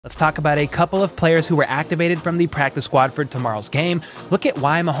Let's talk about a couple of players who were activated from the practice squad for tomorrow's game. Look at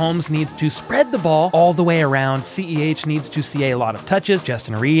why Mahomes needs to spread the ball all the way around. CEH needs to see a lot of touches.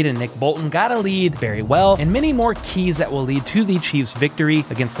 Justin Reed and Nick Bolton gotta lead very well. And many more keys that will lead to the Chiefs' victory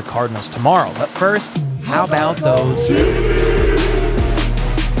against the Cardinals tomorrow. But first, how about those?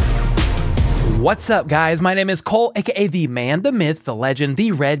 What's up, guys? My name is Cole, aka the man, the myth, the legend,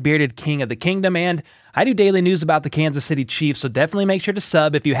 the red-bearded king of the kingdom, and I do daily news about the Kansas City Chiefs, so definitely make sure to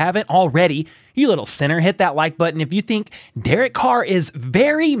sub if you haven't already. You little sinner, hit that like button if you think Derek Carr is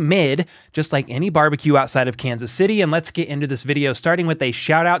very mid, just like any barbecue outside of Kansas City, and let's get into this video, starting with a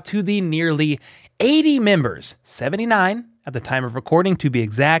shout out to the nearly 80 members, 79 at the time of recording to be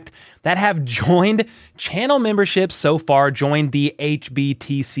exact, that have joined channel memberships so far, joined the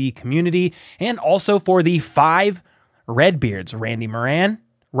HBTC community, and also for the 5 Redbeards, Randy Moran,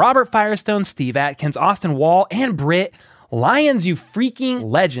 Robert Firestone, Steve Atkins, Austin Wall, and Britt Lyons, you freaking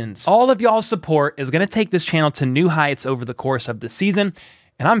legends. All of y'all's support is going to take this channel to new heights over the course of the season,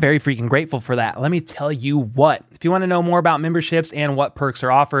 and I'm very freaking grateful for that. Let me tell you what, if you want to know more about memberships and what perks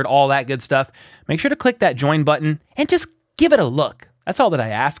are offered, all that good stuff, make sure to click that join button and just give it a look. That's all that I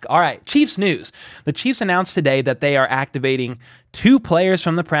ask. All right, Chiefs news. The Chiefs announced today that they are activating 2 players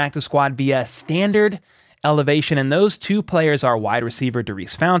from the practice squad via standard elevation, and those 2 players are wide receiver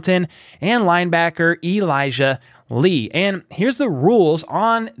DeRuse Fountain and linebacker Elijah Lee. And here's the rules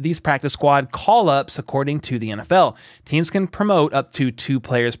on these practice squad call-ups according to the NFL. Teams can promote up to 2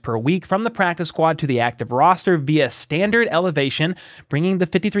 players per week from the practice squad to the active roster via standard elevation, bringing the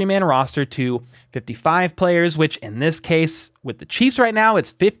 53-man roster to 55 players, which in this case, with the Chiefs right now,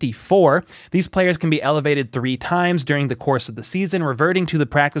 it's 54. These players can be elevated 3 times during the course of the season, reverting to the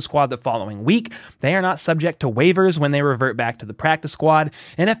practice squad the following week. They are not subject to waivers when they revert back to the practice squad.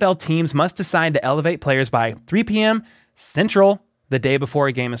 NFL teams must decide to elevate players by 3 p.m. Central the day before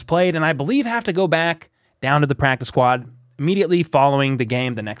a game is played, and I believe have to go back down to the practice squad immediately following the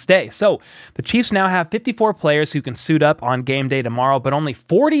game the next day. So the Chiefs now have 54 players who can suit up on game day tomorrow, but only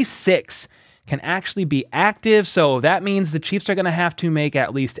 46 can actually be active. So that means the Chiefs are going to have to make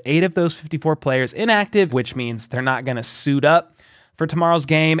at least 8 of those 54 players inactive, which means they're not going to suit up for tomorrow's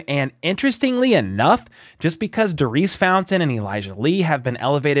game. And interestingly enough, just because DeRuse Fountain and Elijah Lee have been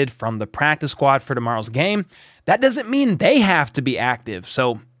elevated from the practice squad for tomorrow's game, that doesn't mean they have to be active.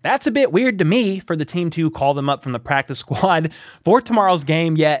 So that's a bit weird to me for the team to call them up from the practice squad for tomorrow's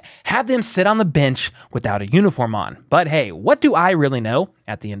game, yet have them sit on the bench without a uniform on. But hey, what do I really know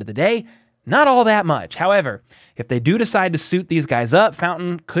at the end of the day? Not all that much. However, if they do decide to suit these guys up,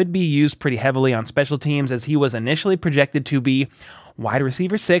 Fountain could be used pretty heavily on special teams, as he was initially projected to be wide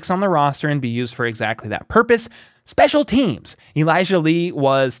receiver 6 on the roster and be used for exactly that purpose. Special teams. Elijah Lee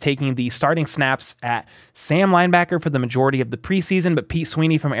was taking the starting snaps at Sam linebacker for the majority of the preseason, but Pete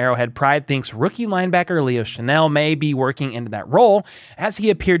Sweeney from Arrowhead Pride thinks rookie linebacker Leo Chanel may be working into that role, as he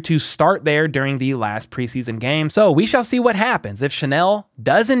appeared to start there during the last preseason game. So we shall see what happens. If Chanel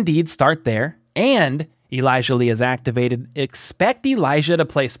does indeed start there and Elijah Lee is activated, expect Elijah to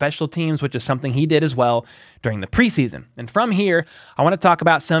play special teams, which is something he did as well during the preseason. And from here, I want to talk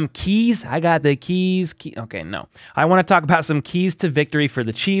about some keys. I got the keys. Okay, no. I want to talk about some keys to victory for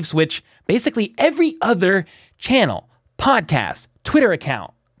the Chiefs, which basically every other channel, podcast, Twitter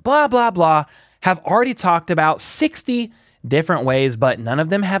account, blah, blah, blah, have already talked about 60 different ways, but none of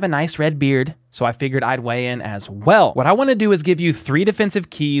them have a nice red beard, so I figured I'd weigh in as well. What I want to do is give you 3 defensive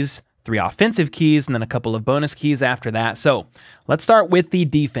keys, 3 offensive keys, and then a couple of bonus keys after that. So let's start with the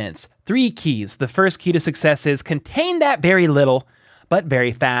defense. 3 keys. The first key to success is contain that very little, but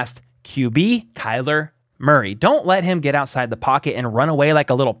very fast QB, Kyler Murray. Don't let him get outside the pocket and run away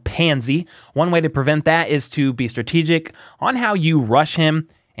like a little pansy. One way to prevent that is to be strategic on how you rush him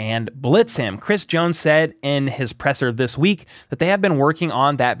and blitz him. Chris Jones said in his presser this week that they have been working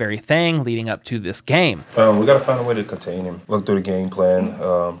on that very thing leading up to this game. We got to find a way to contain him. Look through the game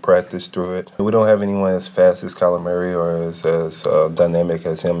plan, practice through it. We don't have anyone as fast as Kyler Murray or as dynamic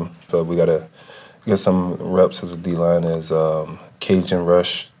as him, but we got to get some reps as a D-line, as Cajun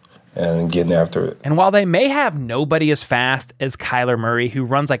rush, and getting after it. And while they may have nobody as fast as Kyler Murray, who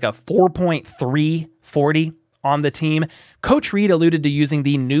runs like a 4.340 on the team, Coach Reed alluded to using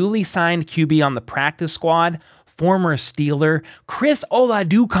the newly signed QB on the practice squad, former Steeler Chris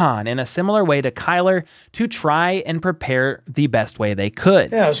Olajuwon, in a similar way to Kyler, to try and prepare the best way they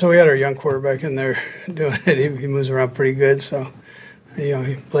could. Yeah, so we had our young quarterback in there doing it. He moves around pretty good, so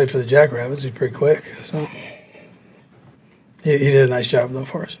he played for the Jackrabbits. He's pretty quick, so He did a nice job, though,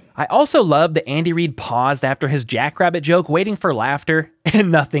 for us. I also love that Andy Reid paused after his Jackrabbit joke, waiting for laughter,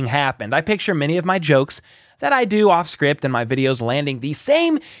 and nothing happened. I picture many of my jokes that I do off script in my videos landing the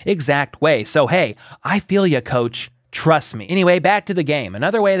same exact way. So hey, I feel ya, coach. Trust me. Anyway, back to the game.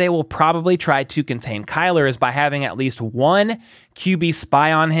 Another way they will probably try to contain Kyler is by having at least one QB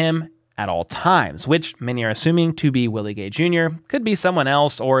spy on him at all times, which many are assuming to be Willie Gay Jr. Could be someone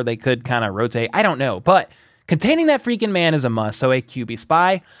else, or they could kind of rotate. I don't know, but containing that freaking man is a must, so a QB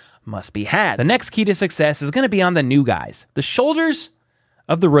spy must be had. The next key to success is going to be on the new guys, the shoulders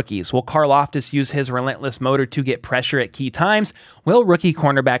of the rookies. Will Karlaftis use his relentless motor to get pressure at key times? Will rookie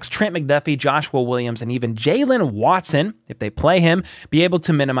cornerbacks Trent McDuffie, Joshua Williams, and even Jalen Watson, if they play him, be able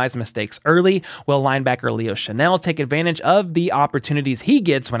to minimize mistakes early? Will linebacker Leo Chanel take advantage of the opportunities he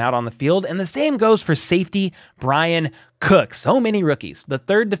gets when out on the field? And the same goes for safety Brian Cook. So many rookies. The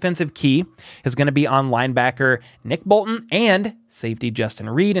third defensive key is going to be on linebacker Nick Bolton and safety Justin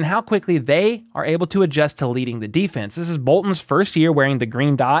Reid, and how quickly they are able to adjust to leading the defense. This is Bolton's first year wearing the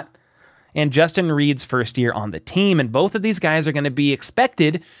green dot and Justin Reid's first year on the team, and both of these guys are going to be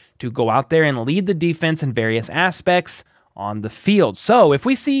expected to go out there and lead the defense in various aspects on the field. So if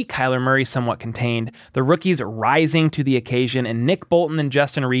we see Kyler Murray somewhat contained, the rookies rising to the occasion, and Nick Bolton and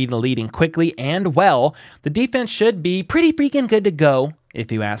Justin Reid leading quickly and well, the defense should be pretty freaking good to go, if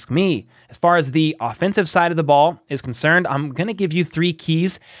you ask me. As far as the offensive side of the ball is concerned, I'm going to give you 3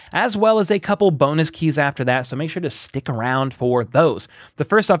 keys, as well as a couple bonus keys after that, so make sure to stick around for those. The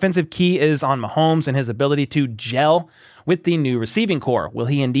first offensive key is on Mahomes and his ability to gel with the new receiving core. Will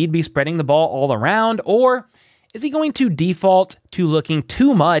he indeed be spreading the ball all around, or is he going to default to looking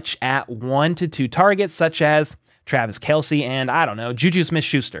too much at 1 to 2 targets, such as Travis Kelce and, I don't know, Juju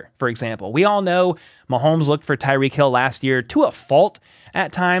Smith-Schuster, for example? We all know Mahomes looked for Tyreek Hill last year to a fault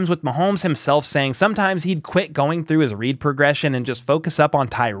at times, with Mahomes himself saying sometimes he'd quit going through his read progression and just focus up on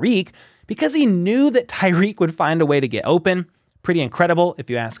Tyreek because he knew that Tyreek would find a way to get open. Pretty incredible, if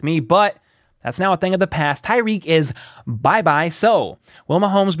you ask me, but that's now a thing of the past. Tyreek is bye-bye. So will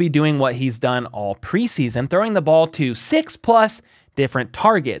Mahomes be doing what he's done all preseason, throwing the ball to 6+ different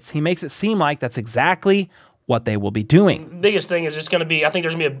targets? He makes it seem like that's exactly what they will be doing. The biggest thing is it's going to be, I think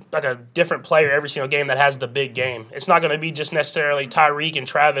there's going to be a different player every single game that has the big game. It's not going to be just necessarily Tyreek and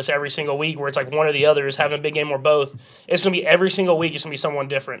Travis every single week where it's like one or the other is having a big game or both. It's going to be every single week it's going to be someone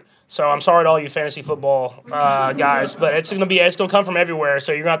different. So I'm sorry to all you fantasy football guys, but it's going to come from everywhere,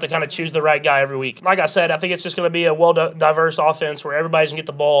 so you're going to have to kind of choose the right guy every week. Like I said, I think it's just going to be a diverse offense where everybody's going to get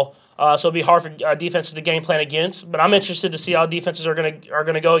the ball. So it'll be hard for defenses to game plan against, but I'm interested to see how defenses are going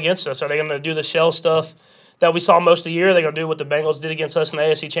to go against us. Are they going to do the shell stuff that we saw most of the year? Are they going to do what the Bengals did against us in the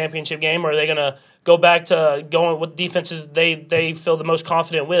AFC Championship game, or are they going to go back to going with defenses they feel the most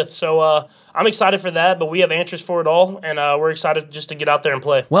confident with? So I'm excited for that, but we have answers for it all, and we're excited just to get out there and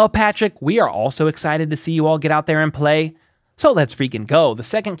play. Well, Patrick, we are also excited to see you all get out there and play, so let's freaking go. The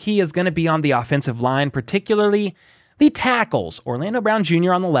second key is going to be on the offensive line, particularly the tackles, Orlando Brown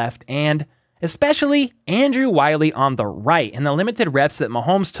Jr. on the left, and especially Andrew Wiley on the right. In the limited reps that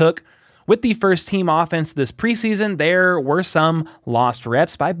Mahomes took with the first-team offense this preseason, there were some lost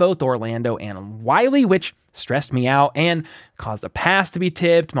reps by both Orlando and Wiley, which stressed me out and caused a pass to be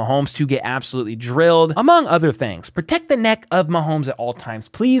tipped, Mahomes to get absolutely drilled, among other things. Protect the neck of Mahomes at all times,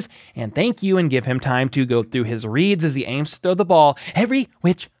 please, and thank you, and give him time to go through his reads as he aims to throw the ball every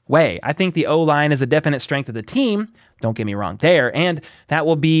which way. I think the O-line is a definite strength of the team, don't get me wrong there, and that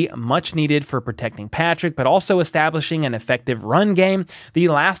will be much needed for protecting Patrick, but also establishing an effective run game. The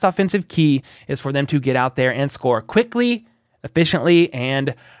last offensive key is for them to get out there and score quickly, efficiently,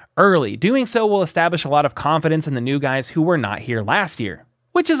 and early. Doing so will establish a lot of confidence in the new guys who were not here last year,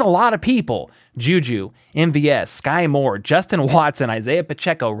 which is a lot of people. Juju, MVS, Sky Moore, Justin Watson, Isaiah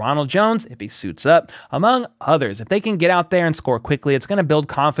Pacheco, Ronald Jones, if he suits up, among others. If they can get out there and score quickly, it's going to build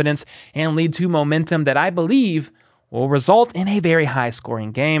confidence and lead to momentum that I believe will result in a very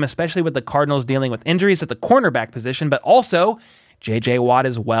high-scoring game, especially with the Cardinals dealing with injuries at the cornerback position, but also J.J. Watt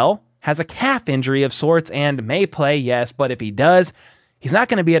as well has a calf injury of sorts and may play, yes, but if he does, he's not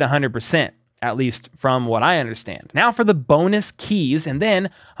going to be at 100%, at least from what I understand. Now for the bonus keys, and then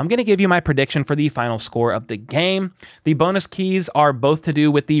I'm going to give you my prediction for the final score of the game. The bonus keys are both to do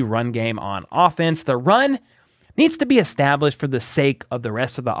with the run game on offense. The run needs to be established for the sake of the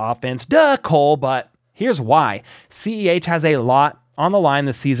rest of the offense. Duh, Cole, but here's why. CEH has a lot on the line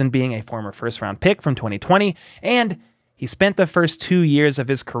this season, being a former first-round pick from 2020, and he spent the first 2 years of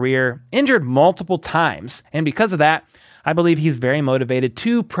his career injured multiple times, and because of that, I believe he's very motivated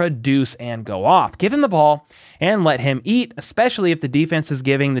to produce and go off. Give him the ball and let him eat, especially if the defense is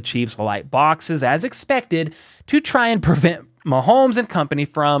giving the Chiefs light boxes as expected to try and prevent Mahomes and company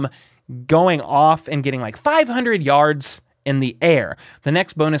from going off and getting like 500 yards in the air. The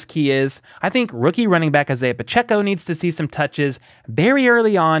next bonus key is, I think rookie running back Isaiah Pacheco needs to see some touches very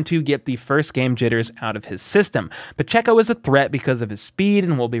early on to get the first game jitters out of his system. Pacheco is a threat because of his speed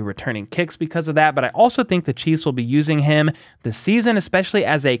and will be returning kicks because of that, but I also think the Chiefs will be using him this season, especially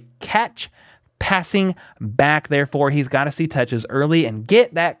as a catch passing back. Therefore, he's got to see touches early and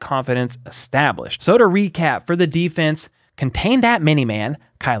get that confidence established. So to recap, for the defense, contain that mini-man,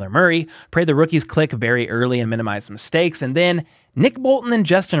 Kyler Murray, pray the rookies click very early and minimize mistakes, and then Nick Bolton and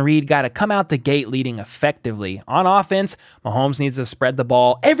Justin Reed got to come out the gate leading effectively. On offense, Mahomes needs to spread the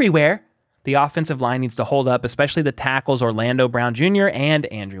ball everywhere. The offensive line needs to hold up, especially the tackles Orlando Brown Jr. and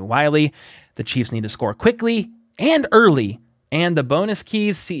Andrew Wiley. The Chiefs need to score quickly and early. And the bonus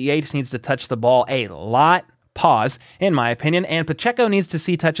keys, CEH needs to touch the ball a lot, pause, in my opinion, and Pacheco needs to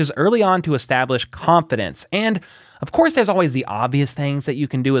see touches early on to establish confidence. And of course, there's always the obvious things that you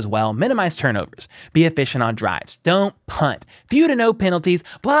can do as well. Minimize turnovers. Be efficient on drives. Don't punt. Few to no penalties.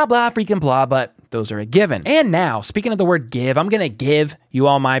 Blah, blah, freaking blah, but those are a given. And now, speaking of the word give, I'm going to give you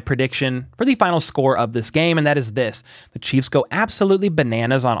all my prediction for the final score of this game, and that is this. The Chiefs go absolutely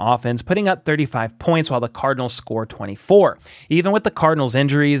bananas on offense, putting up 35 points while the Cardinals score 24. Even with the Cardinals'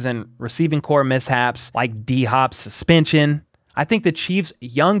 injuries and receiving core mishaps like D-Hop's suspension, I think the Chiefs'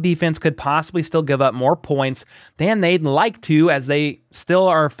 young defense could possibly still give up more points than they'd like to, as they still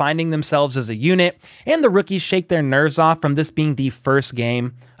are finding themselves as a unit, and the rookies shake their nerves off from this being the first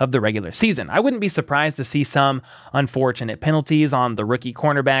game of the regular season. I wouldn't be surprised to see some unfortunate penalties on the rookie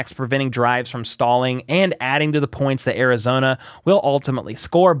cornerbacks, preventing drives from stalling and adding to the points that Arizona will ultimately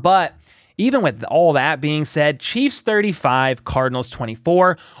score. But even with all that being said, Chiefs 35, Cardinals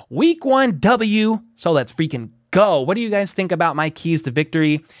 24, Week 1 W, so let's freaking go. What do you guys think about my keys to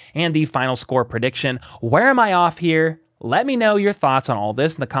victory and the final score prediction? Where am I off here? Let me know your thoughts on all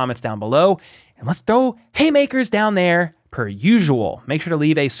this in the comments down below. And let's throw haymakers down there per usual. Make sure to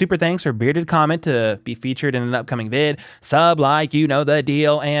leave a super thanks or bearded comment to be featured in an upcoming vid. Sub, like, you know the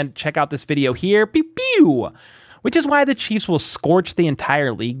deal. And check out this video here. Pew pew. Which is why the Chiefs will scorch the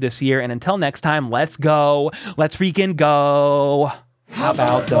entire league this year. And until next time, let's go. Let's freaking go. How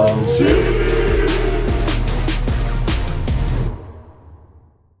about those?